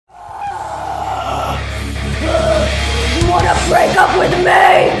break up with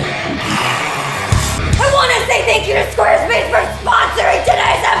me! I want to say thank you to Squarespace for sponsoring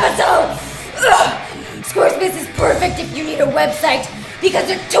today's episode! Squarespace is perfect if you need a website because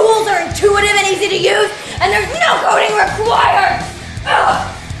their tools are intuitive and easy to use and there's no coding required!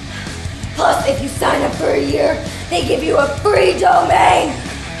 Plus, if you sign up for a year, they give you a free domain!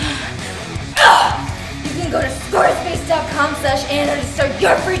 You can go to squarespace.com/Anna to start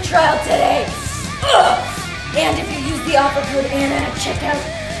your free trial today! And if you use the offer code Anna at checkout,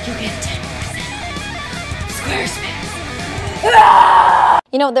 you get 10%. Squarespace.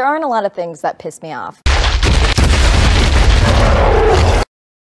 You know, there aren't a lot of things that piss me off.